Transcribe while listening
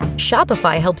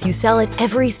Shopify helps you sell at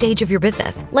every stage of your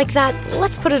business. Like that,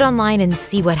 let's put it online and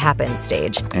see what happens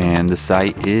stage. And the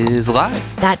site is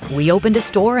live. That we opened a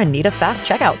store and need a fast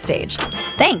checkout stage.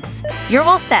 Thanks. You're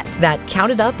all set. That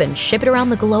count it up and ship it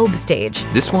around the globe stage.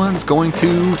 This one's going to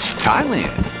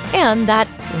Thailand. And that,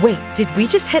 wait, did we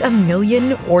just hit 1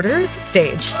 million orders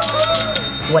stage?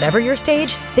 Whatever your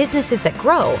stage, businesses that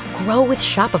grow with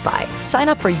Shopify. Sign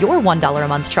up for your $1 a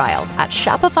month trial at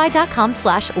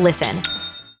shopify.com/listen.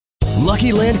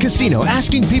 Lucky Land Casino,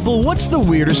 asking people, what's the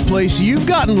weirdest place you've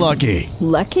gotten lucky?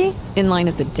 Lucky? In line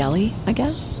at the deli, I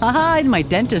guess? Aha, in my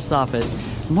dentist's office.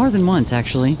 More than once,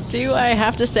 actually. Do I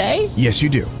have to say? Yes, you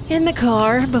do. In the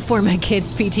car before my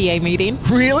kids' PTA meeting.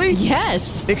 Really?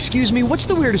 Yes. Excuse me, what's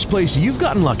the weirdest place you've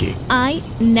gotten lucky? I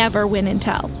never win and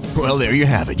tell. Well, there you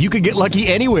have it. You can get lucky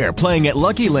anywhere, playing at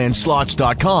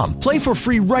LuckyLandSlots.com. Play for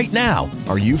free right now.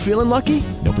 Are you feeling lucky?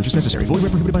 No purchase necessary. Void where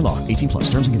prohibited by law. 18+.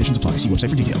 Terms and conditions apply. See website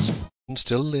for details.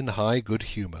 Still in high good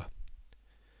humour.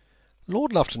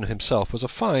 Lord Lufton himself was a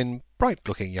fine,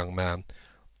 bright-looking young man,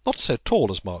 not so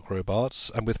tall as Mark Robarts,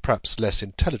 and with perhaps less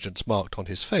intelligence marked on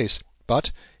his face,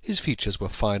 but his features were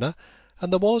finer,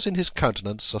 and there was in his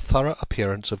countenance a thorough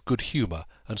appearance of good humour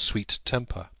and sweet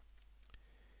temper.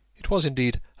 It was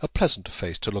indeed a pleasant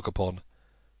face to look upon,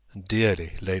 and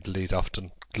dearly Lady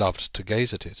Lufton loved to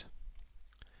gaze at it.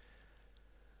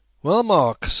 "Well,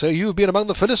 Mark, so you've been among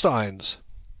the Philistines?"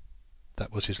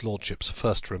 That was his lordship's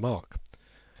first remark.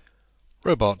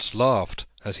 Robarts laughed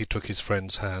as he took his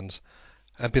friend's hands,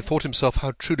 and bethought himself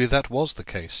how truly that was the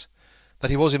case,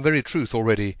 that he was in very truth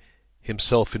already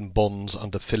himself in bonds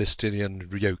under Philistinian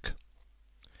yoke.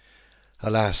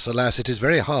 Alas, alas, it is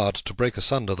very hard to break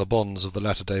asunder the bonds of the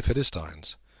latter-day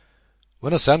Philistines.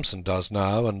 When a Samson does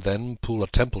now and then pull a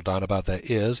temple down about their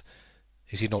ears,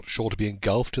 is he not sure to be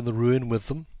engulfed in the ruin with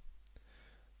them?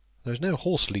 There is no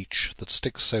horse-leech that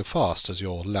sticks so fast as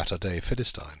your latter-day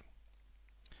Philistine.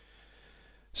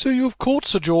 "So you have caught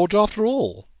Sir George after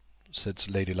all," said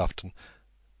Lady Lufton,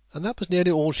 and that was nearly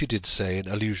all she did say in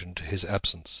allusion to his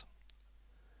absence.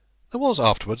 There was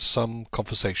afterwards some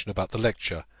conversation about the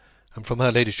lecture, and from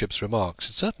her ladyship's remarks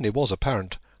it certainly was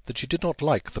apparent that she did not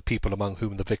like the people among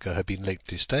whom the vicar had been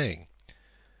lately staying,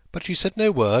 but she said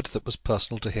no word that was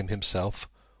personal to him himself,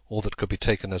 or that could be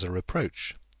taken as a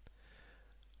reproach.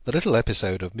 The little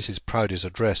episode of Mrs. Proudie's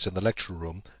address in the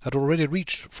lecture-room had already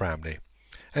reached Framley,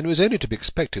 and it was only to be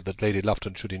expected that Lady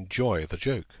Lufton should enjoy the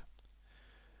joke.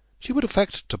 She would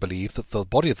affect to believe that the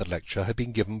body of the lecture had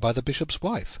been given by the bishop's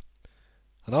wife,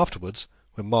 and afterwards,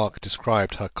 when Mark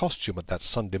described her costume at that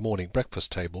Sunday morning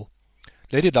breakfast-table,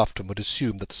 Lady Lufton would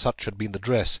assume that such had been the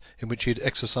dress in which she had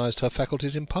exercised her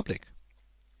faculties in public.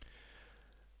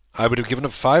 "I would have given a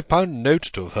 £5 note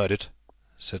to have heard it,"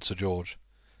 said Sir George.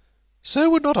 "So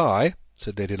would not I,"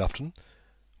 said Lady Lufton.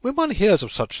 "When one hears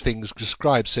of such things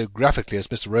described so graphically as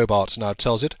Mr. Robarts now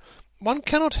tells it, one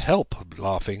cannot help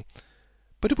laughing.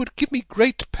 But it would give me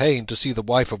great pain to see the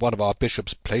wife of one of our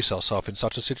bishops place herself in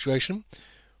such a situation,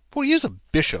 for he is a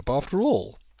bishop after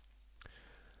all."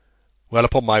 "Well,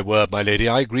 upon my word, my lady,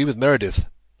 I agree with Meredith,"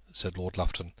 said Lord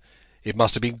Lufton. "It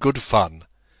must have been good fun.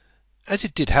 As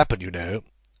it did happen, you know,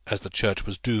 as the church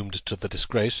was doomed to the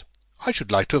disgrace, I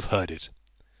should like to have heard it."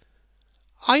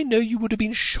 "I know you would have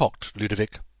been shocked,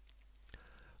 Ludovic."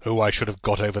 "Oh, I should have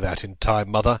got over that in time,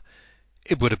 mother.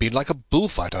 It would have been like a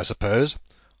bullfight, I suppose.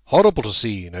 Horrible to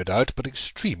see, no doubt, but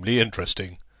extremely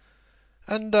interesting.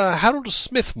 And Harold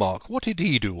Smith, Mark, what did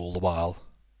he do all the while?"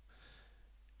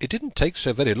 "It didn't take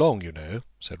so very long, you know,"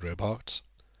 said Robarts.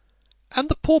 "And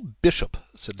the poor bishop,"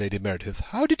 said Lady Meredith,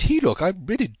 "how did he look? I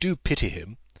really do pity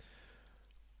him."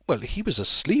 "Well, he was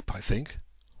asleep, I think."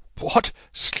 "What,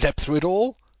 slept through it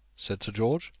all?" said Sir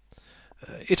George.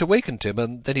 "It awakened him,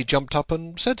 and then he jumped up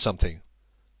and said something."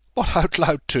 "What, out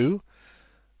loud too?"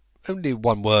 "Only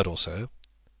one word or so."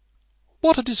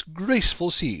 "What a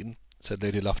disgraceful scene!" said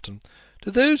Lady Lufton.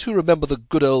 "To those who remember the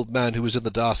good old man who was in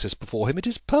the diocese before him, it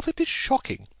is perfectly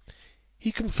shocking.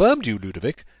 He confirmed you,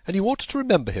 Ludovic, and you ought to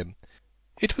remember him.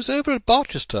 It was over at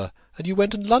Barchester, and you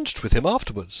went and lunched with him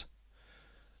afterwards."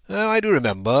 "Oh, I do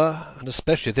remember, and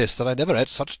especially this, that I never ate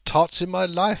such tarts in my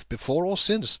life before or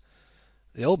since.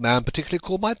 The old man particularly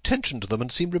called my attention to them,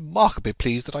 and seemed remarkably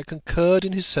pleased that I concurred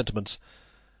in his sentiments.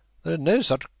 There are no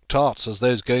such tarts as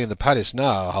those going in the palace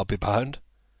now, I'll be bound."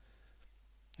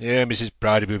 "Oh, Mrs.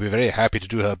 Proudie will be very happy to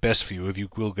do her best for you if you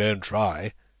will go and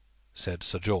try," said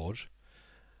Sir George.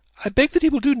 "I beg that he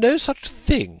will do no such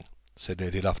thing," said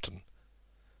Lady Lufton.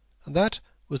 And that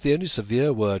was the only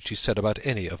severe word she said about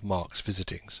any of Mark's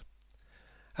visitings.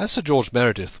 As Sir George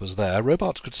Meredith was there,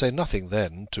 Robarts could say nothing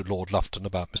then to Lord Lufton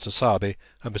about Mr. Sowerby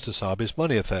and Mr. Sowerby's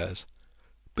money affairs.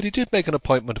 but he did make an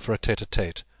appointment for a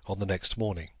tete-a-tete on the next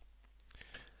morning.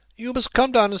 "You must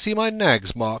come down and see my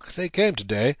nags, Mark. They came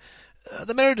to-day.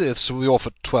 The Merediths will be off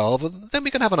at 12, and then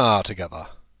we can have an hour together."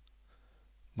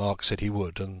 Mark said he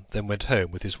would, and then went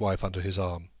home with his wife under his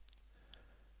arm.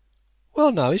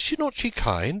 "Well now, is not she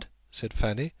kind?" said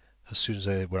Fanny, as soon as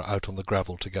they were out on the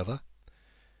gravel together.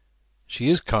 "She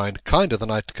is kind, kinder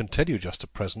than I can tell you just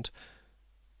at present.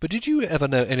 But did you ever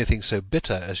know anything so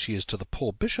bitter as she is to the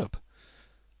poor bishop?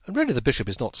 And really the bishop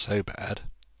is not so bad."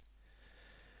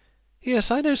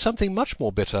 "Yes, I know something much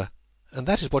more bitter, and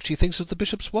that is what she thinks of the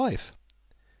bishop's wife.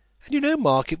 And you know,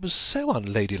 Mark, it was so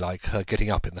unladylike, her getting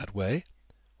up in that way.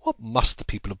 What must the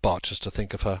people of Barchester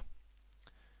think of her?"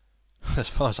 "As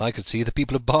far as I could see, the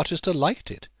people of Barchester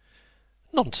liked it."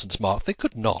 "Nonsense, Mark, they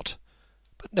could not.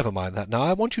 But never mind that now.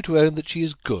 I want you to own that she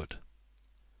is good."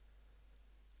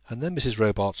 And then Mrs.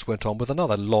 Robarts went on with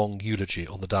another long eulogy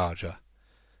on the dowager.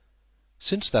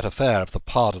 Since that affair of the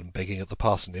pardon begging at the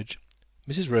parsonage,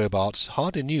 Mrs. Robarts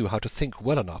hardly knew how to think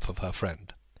well enough of her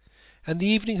friend, and the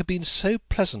evening had been so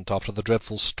pleasant after the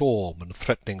dreadful storm and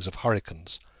threatenings of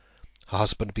hurricanes. Her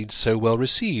husband had been so well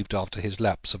received after his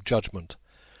lapse of judgment.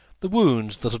 The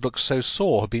wounds that had looked so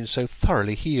sore had been so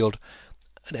thoroughly healed,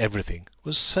 and everything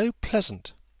was so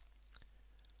pleasant.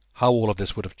 How all of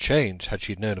this would have changed had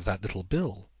she known of that little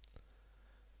bill!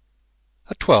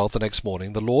 At 12 the next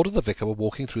morning the lord and the vicar were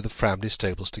walking through the Framley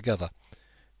stables together.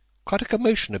 Quite a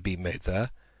commotion had been made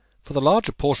there, for the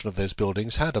larger portion of those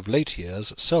buildings had of late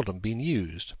years seldom been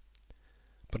used.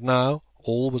 But now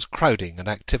all was crowding and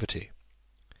activity.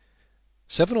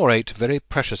 7 or 8 very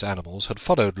precious animals had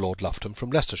followed Lord Lufton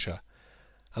from Leicestershire,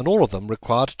 and all of them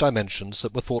required dimensions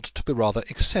that were thought to be rather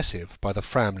excessive by the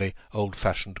Framley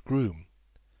old-fashioned groom.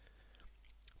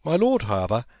 My lord,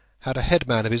 however, had a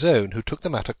headman of his own who took the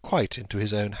matter quite into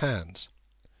his own hands.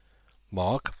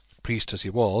 Mark, priest as he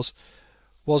was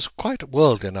quite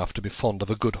worldly enough to be fond of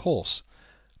a good horse,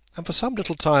 and for some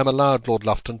little time allowed Lord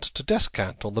Lufton to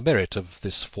descant on the merit of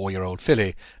this 4-year-old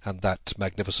filly and that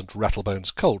magnificent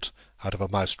Rattlebones colt out of a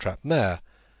mousetrap mare.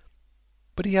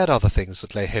 But he had other things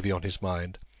that lay heavy on his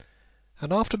mind,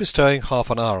 and after bestowing half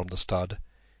an hour on the stud,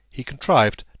 he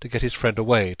contrived to get his friend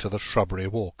away to the shrubbery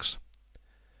walks.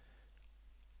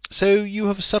 "So you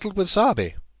have settled with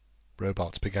Sowerby?"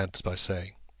 Robarts began by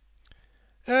saying.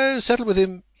 "Oh, settled with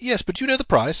him, yes, but do you know the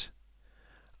price?"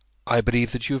 "I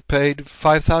believe that you have paid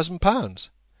 £5,000.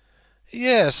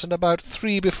 "Yes, and about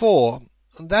 3 before,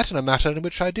 and that in a matter in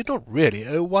which I did not really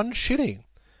owe 1 shilling.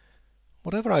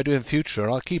 Whatever I do in future,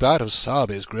 I'll keep out of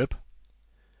Sowerby's grip."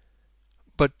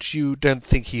 "But you don't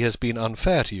think he has been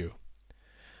unfair to you?"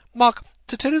 "Mark,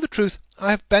 to tell you the truth,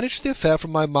 I have banished the affair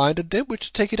from my mind, and don't wish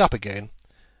to take it up again.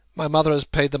 My mother has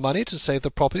paid the money to save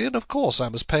the property, and of course I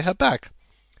must pay her back.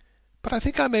 But I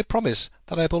think I may promise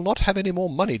that I will not have any more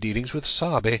money dealings with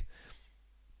Sowerby.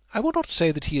 I will not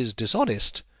say that he is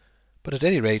dishonest, but at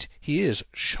any rate he is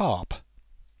sharp."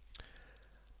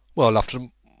 "Well,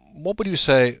 Lufton, what will you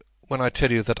say when I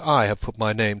tell you that I have put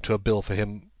my name to a bill for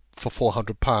him for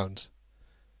 £400?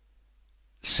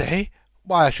 "Say?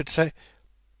 Why, I should say...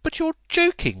 But you're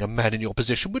joking. A man in your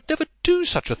position would never do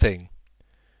such a thing."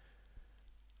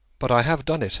 "But I have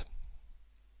done it."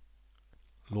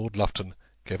 Lord Lufton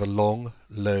gave a long,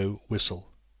 low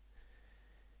whistle.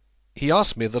 "He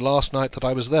asked me the last night that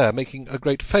I was there, making a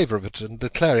great favour of it, and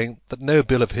declaring that no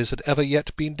bill of his had ever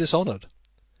yet been dishonoured."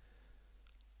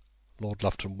 Lord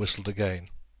Lufton whistled again.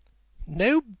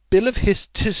 "No bill of his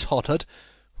dishonoured?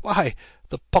 Why,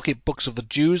 the pocket-books of the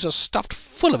Jews are stuffed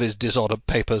full of his dishonoured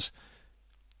papers.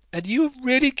 And you have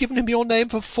really given him your name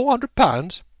for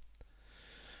 £400?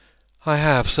 "I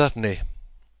have, certainly."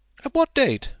 "At what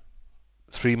date?"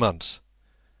 3 months.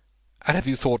 "And have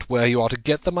you thought where you are to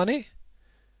get the money?"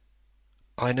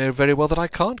 "I know very well that I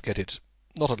can't get it,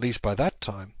 not at least by that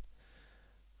time.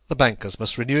 The bankers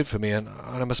must renew it for me, and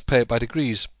I must pay it by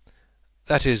degrees.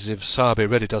 That is, if Sowerby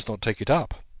really does not take it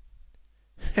up."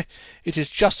 "It is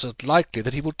just as likely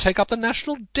that he will take up the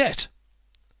national debt."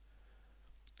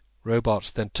 Robarts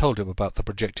then told him about the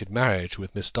projected marriage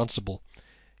with Miss Dunstable,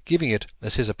 giving it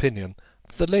as his opinion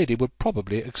that the lady would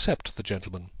probably accept the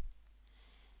gentleman.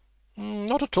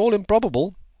 "Not at all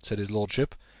improbable," said his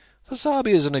lordship, "for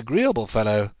Sowerby is an agreeable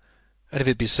fellow, and if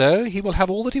it be so, he will have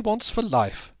all that he wants for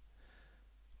life.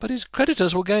 But his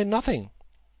creditors will gain nothing.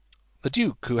 The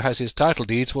Duke, who has his title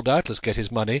deeds, will doubtless get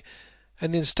his money,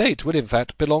 and the estate will in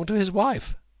fact belong to his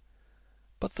wife.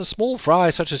 But the small fry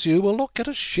such as you will not get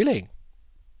a shilling."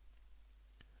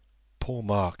 Poor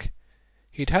Mark!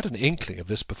 He had had an inkling of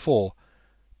this before,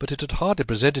 but it had hardly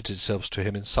presented itself to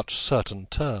him in such certain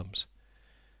terms.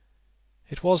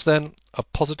 It was, then, a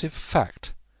positive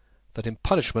fact that in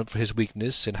punishment for his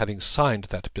weakness in having signed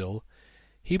that bill,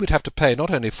 he would have to pay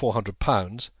not only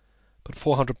 £400, but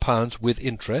 £400 with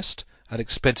interest and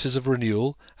expenses of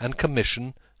renewal and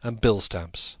commission and bill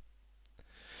stamps.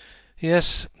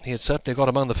 Yes, he had certainly got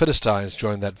among the Philistines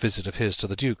during that visit of his to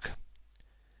the Duke.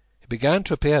 It began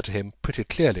to appear to him pretty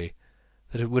clearly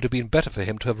that it would have been better for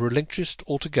him to have relinquished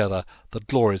altogether the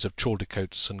glories of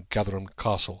Chaldicotes and Gatherum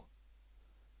Castle.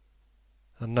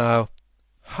 And now,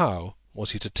 how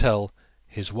was he to tell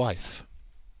his wife?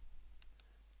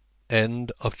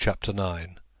 End of chapter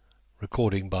 9.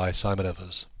 Recording by Simon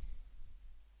Evers.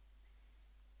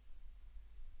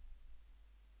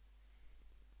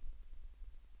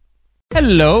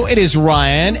 Hello, it is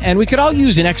Ryan, and we could all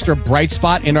use an extra bright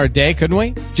spot in our day, couldn't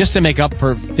we? Just to make up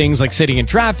for things like sitting in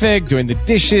traffic, doing the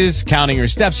dishes, counting your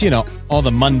steps, all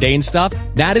the mundane stuff.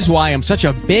 That is why I'm such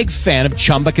a big fan of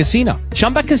Chumba Casino.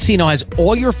 Chumba Casino has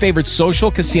all your favorite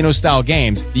social casino-style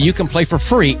games that you can play for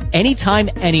free anytime,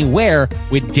 anywhere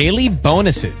with daily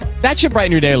bonuses. That should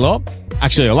brighten your day a little.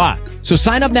 Actually, a lot. So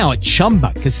sign up now at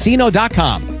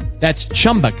ChumbaCasino.com. That's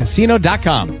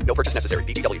ChumbaCasino.com. No purchase necessary.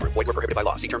 VGW Group. Void where prohibited by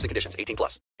law. See terms and conditions.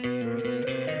 18+.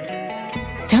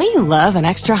 Don't you love an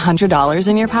extra $100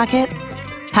 in your pocket?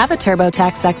 Have a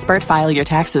TurboTax expert file your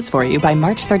taxes for you by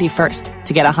March 31st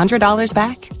to get $100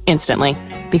 back instantly.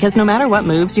 Because no matter what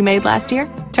moves you made last year,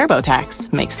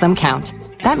 TurboTax makes them count.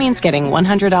 That means getting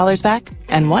 $100 back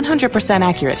and 100%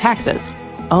 accurate taxes.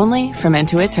 Only from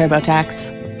Intuit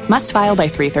TurboTax. Must file by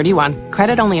 3/31.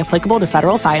 Credit only applicable to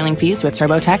federal filing fees with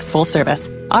TurboTax full service.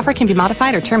 Offer can be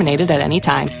modified or terminated at any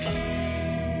time.